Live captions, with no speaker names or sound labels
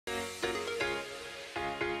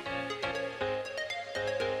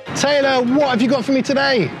Taylor, what have you got for me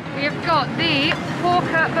today? We have got the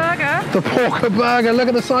porker burger. The porker burger, look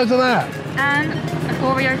at the size of that. And an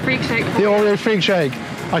Oreo freak shake. The Oreo freak shake.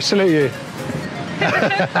 I salute you.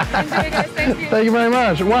 Thank you. Thank you very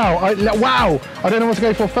much. Wow, wow. I don't know what to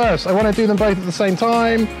go for first. I want to do them both at the same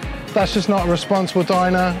time. That's just not a responsible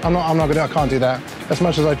diner. I'm not gonna, I can't do that. As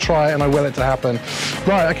much as I try and I will it to happen.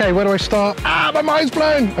 Right, okay, where do I start? Ah, my mind's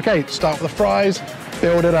blown. Okay, start with the fries,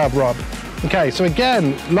 build it up, Rob. Okay, so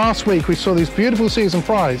again, last week we saw these beautiful seasoned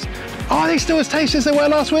fries. Are they still as tasty as they were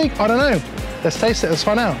last week? I don't know. Let's taste it, let's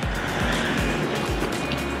find out.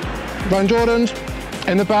 Van Jordan's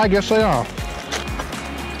in the bag, yes they are.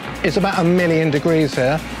 It's about 1,000,000 degrees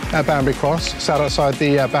here at Banbury Cross. It's out outside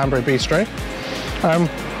the Banbury Bistro.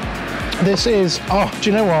 This is, oh, do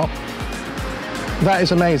you know what? That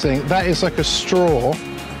is amazing. That is like a straw,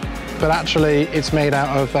 but actually it's made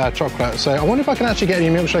out of chocolate. So I wonder if I can actually get any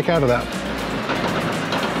milkshake out of that.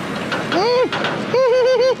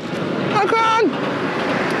 I can't.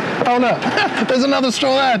 Oh look, there's another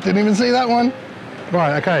straw there. Didn't even see that one.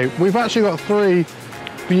 Right, okay, we've actually got 3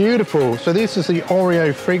 beautiful, so this is the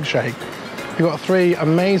Oreo freak shake. You've got 3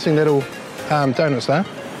 amazing little donuts there.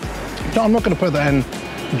 No, I'm not gonna put that in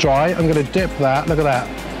dry. I'm gonna dip that, look at that.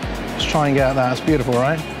 Let's try and get that, that's beautiful,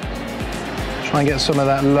 right? Try and get some of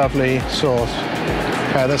that lovely sauce.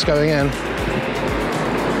 Okay, that's going in.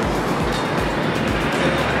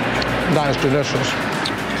 That is delicious.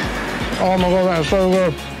 Oh my God, that is so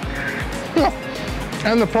good.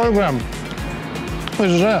 And the program.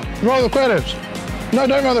 This is it. Roll the credits. No,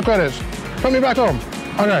 don't roll the credits. Put me back on.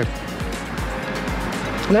 Okay.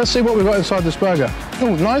 Let's see what we've got inside this burger.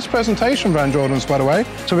 Oh, nice presentation, Van Jordan's, by the way.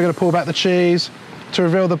 So we're going to pull back the cheese to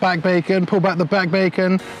reveal the back bacon, pull back the back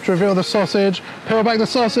bacon to reveal the sausage, peel back the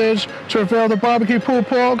sausage to reveal the barbecue pulled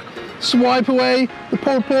pork, swipe away the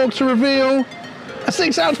pulled pork to reveal a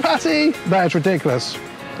 6-ounce patty. That is ridiculous.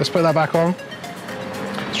 Let's put that back on.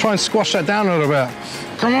 Let's try and squash that down a little bit.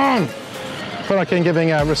 Come on. I feel like I'm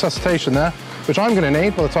giving a resuscitation there, which I'm going to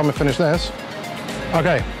need by the time I finish this.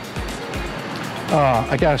 Okay.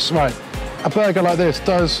 I guess, right. A burger like this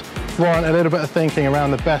does warrant a little bit of thinking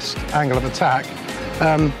around the best angle of attack.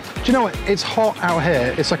 Do you know what? It's hot out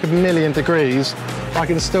here. It's like 1,000,000 degrees. I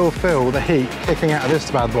can still feel the heat kicking out of this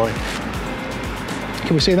bad boy.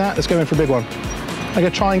 Can we see that? Let's go in for a big one. I'm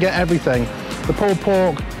going to try and get everything. The pulled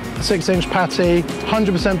pork, the 6-inch patty,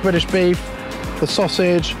 100% British beef, the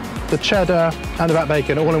sausage, the cheddar, and the back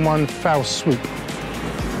bacon, all in one foul swoop.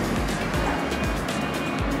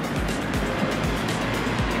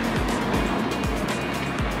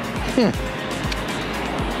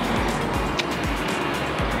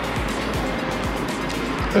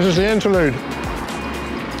 This is the interlude.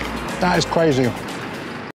 That is crazy.